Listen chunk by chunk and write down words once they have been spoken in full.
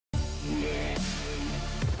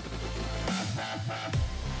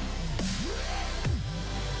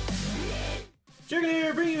Chicken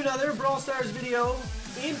here, bringing you another Brawl Stars video.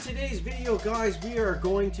 In today's video, guys, we are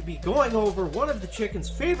going to be going over one of the chicken's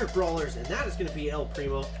favorite brawlers, and that is going to be El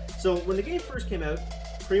Primo. So, when the game first came out,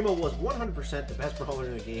 Primo was 100% the best brawler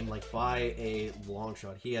in the game, like by a long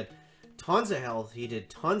shot. He had tons of health, he did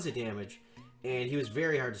tons of damage, and he was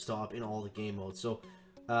very hard to stop in all the game modes. So,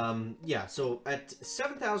 yeah, so at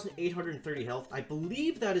 7,830 health, I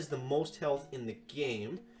believe that is the most health in the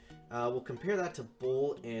game. We'll compare that to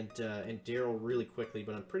Bull and Daryl really quickly,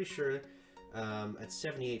 but I'm pretty sure at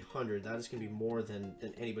 7,800 that is going to be more than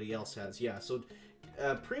anybody else has. Yeah, so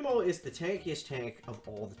Primo is the tankiest tank of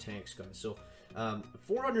all the tanks, guys. So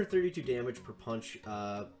 432 damage per punch,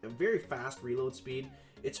 a very fast reload speed.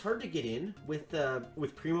 It's hard to get in with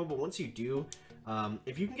Primo, but once you do,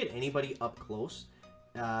 if you can get anybody up close,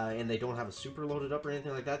 and they don't have a super loaded up or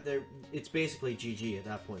anything like that, it's basically GG at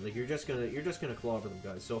that point. Like you're just gonna clobber them,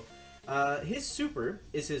 guys. So his super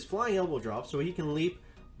is his flying elbow drop, so he can leap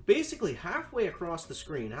basically halfway across the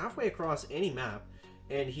screen, halfway across any map,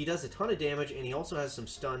 and he does a ton of damage, and he also has some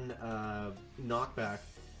stun knockback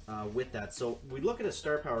with that. So we look at his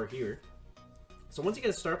star power here. So once you get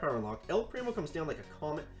a star power unlocked, El Primo comes down like a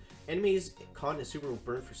comet. Enemies caught in his super will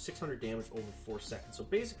burn for 600 damage over 4 seconds. So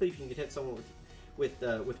basically, if you can hit someone with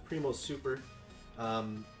Primo's super,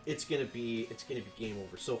 it's gonna be game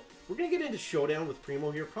over. So we're gonna get into Showdown with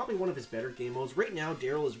Primo here, probably one of his better game modes. Right now,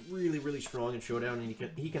 Daryl is really strong in Showdown, and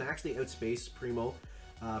he can actually outspace Primo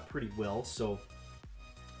pretty well. So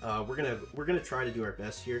we're gonna try to do our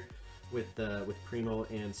best here with Primo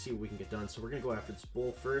and see what we can get done. So we're gonna go after this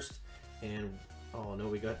Bull first, and oh no,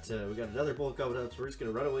 we got another Bull coming up, so we're just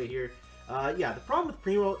gonna run away here. Yeah, the problem with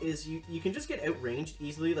Primo is you can just get outranged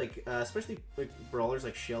easily, like especially like brawlers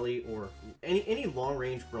like Shelly or any long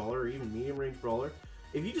range brawler or even medium range brawler.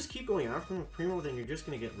 If you just keep going after them with Primo, then you're just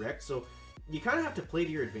gonna get wrecked. So you kind of have to play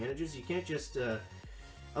to your advantages. You can't just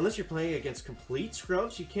unless you're playing against complete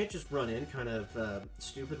scrubs, you can't just run in kind of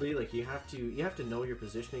stupidly. Like you have to know your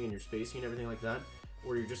positioning and your spacing and everything like that,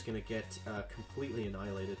 or you're just gonna get completely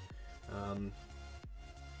annihilated.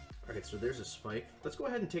 Alright, so there's a spike. Let's go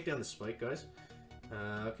ahead and take down the spike, guys.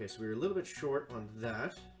 Okay, so we were a little bit short on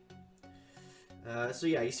that. So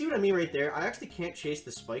yeah, you see what I mean right there? I actually can't chase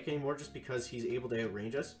the spike anymore just because he's able to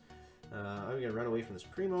outrange us. I'm gonna run away from this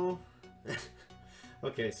Primo.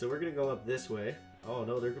 Okay, so we're gonna go up this way. Oh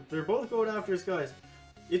no, they're both going after us, guys.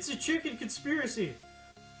 It's a chicken conspiracy!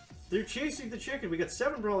 They're chasing the chicken. We got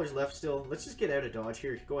 7 brawlers left still. Let's just get out of dodge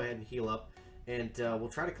here. Go ahead and heal up. And we'll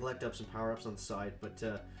try to collect up some power-ups on the side,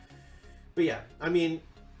 but yeah, I mean,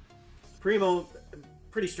 Primo,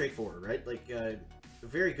 pretty straightforward, right? Like,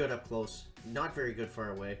 very good up close, not very good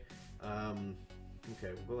far away.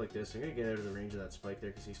 Okay, we'll go like this. I'm gonna get out of the range of that spike there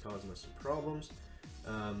because he's causing us some problems.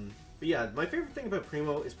 But yeah, my favorite thing about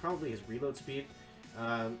Primo is probably his reload speed.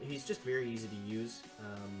 He's just very easy to use.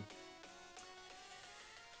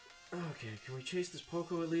 Okay, can we chase this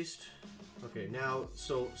Poco at least? Okay, now,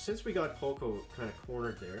 so since we got Poco kind of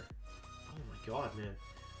cornered there, oh my god, man.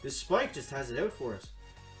 This spike just has it out for us.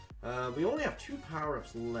 We only have 2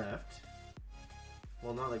 power-ups left.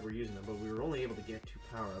 Well, not like we're using them, but we were only able to get 2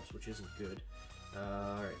 power-ups, which isn't good.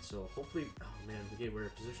 Alright, so hopefully... Oh man, we gave away our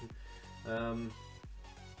position.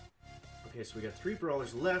 Okay, so we got 3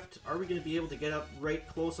 brawlers left. Are we going to be able to get up right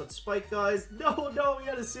close on Spike, guys? No, we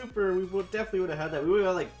got a super. We definitely would have had that. We would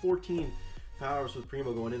have had like 14 power-ups with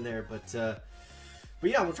Primo going in there, but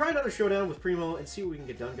yeah, we'll try another showdown with Primo and see what we can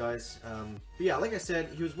get done, guys. But yeah, like I said,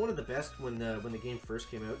 he was one of the best when the game first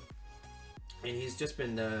came out, and he's just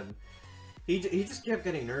been he just kept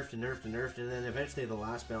getting nerfed and then eventually the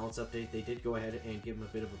last balance update they did go ahead and give him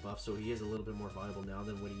a bit of a buff, so he is a little bit more viable now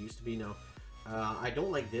than what he used to be. Now, I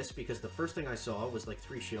don't like this because the first thing I saw was like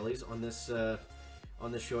 3 Shellys on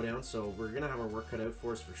this showdown, so we're gonna have our work cut out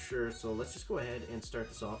for us for sure. So let's just go ahead and start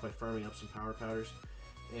this off by farming up some power powders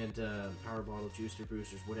and power bottle juicer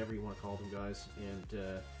boosters, whatever you want to call them, guys.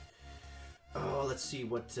 And oh, let's see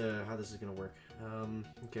how this is gonna work.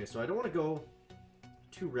 Okay, so I don't want to go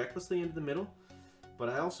too recklessly into the middle, but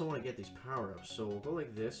I also want to get these power-ups. So we'll go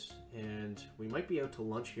like this, and we might be out to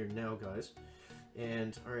lunch here now, guys.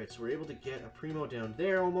 And alright, so we're able to get a Primo down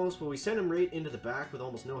there almost, but we sent him right into the back with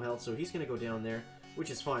almost no health, so he's gonna go down there, which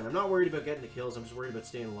is fine. I'm not worried about getting the kills, I'm just worried about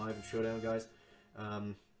staying alive in Showdown, guys.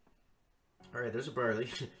 Alright, there's a Barley.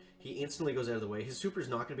 He instantly goes out of the way. His super's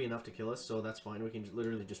not going to be enough to kill us, so that's fine. We can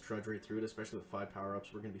literally just trudge right through it, especially with 5 power-ups.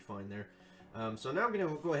 We're going to be fine there. So now I'm going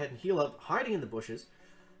to go ahead and heal up, hiding in the bushes.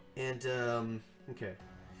 And, okay.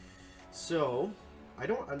 So,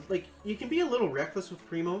 like, you can be a little reckless with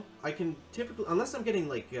Primo. I can typically, unless I'm getting,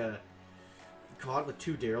 like, caught with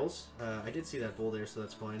 2 Darryls. I did see that bull there, so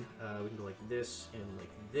that's fine. We can go like this, and we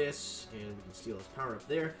can steal his power up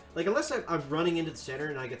there. Like, unless I'm running into the center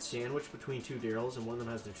and I get sandwiched between 2 Darryls and one of them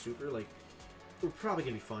has their super, like, we're probably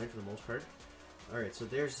going to be fine for the most part. Alright, so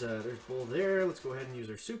there's bull there. Let's go ahead and use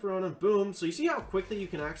our super on him. Boom. So you see how quickly you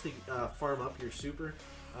can actually farm up your super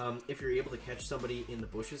if you're able to catch somebody in the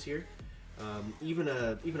bushes here. Even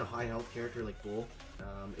a high health character like Bull,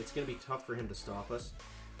 it's going to be tough for him to stop us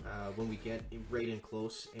when we get right in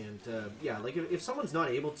close. And yeah, like if someone's not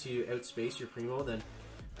able to outspace your Primo, then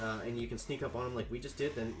and you can sneak up on him like we just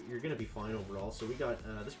did, then you're going to be fine overall. So we got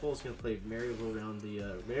this Bull is going to play merry-go-round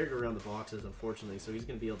the boxes, unfortunately. So he's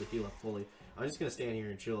going to be able to heal up fully. I'm just going to stand here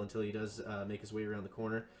and chill until he does make his way around the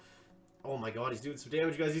corner. Oh my god, he's doing some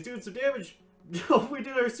damage, guys. He's doing some damage. We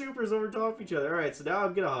did our supers over top of each other. Alright, so now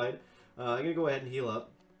I'm going to hide. I'm going to go ahead and heal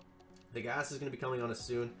up. The gas is going to be coming on us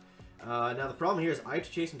soon. Now the problem here is I have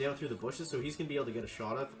to chase him down through the bushes, so he's going to be able to get a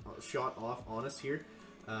shot off on us here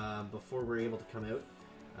before we're able to come out.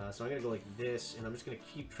 So I'm going to go like this, and I'm just going to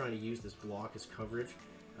keep trying to use this block as coverage.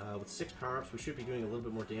 With 6 power-ups, we should be doing a little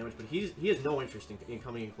bit more damage, but he has no interest in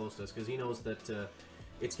coming in close to us because he knows that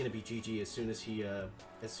it's going to be GG as soon as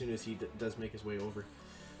he does make his way over.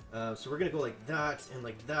 So we're going to go like that, and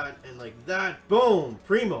like that, and like that. Boom!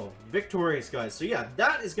 Primo. Victorious, guys. So yeah,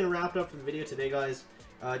 that is going to wrap it up for the video today, guys.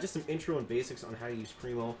 Just some intro and basics on how to use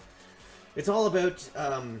Primo. It's all about,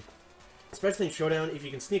 especially in Showdown, if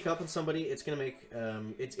you can sneak up on somebody, it's going to make,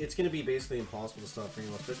 it's going to be basically impossible to stop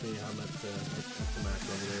Primo, especially when you have him at the max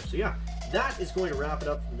over there. So yeah, that is going to wrap it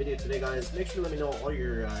up for the video today, guys. Make sure to let me know all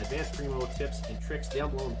your advanced Primo tips and tricks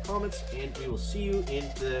down below in the comments, and we will see you in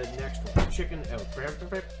the next one. Chicken out.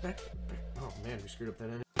 Oh man, we screwed up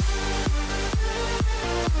that end.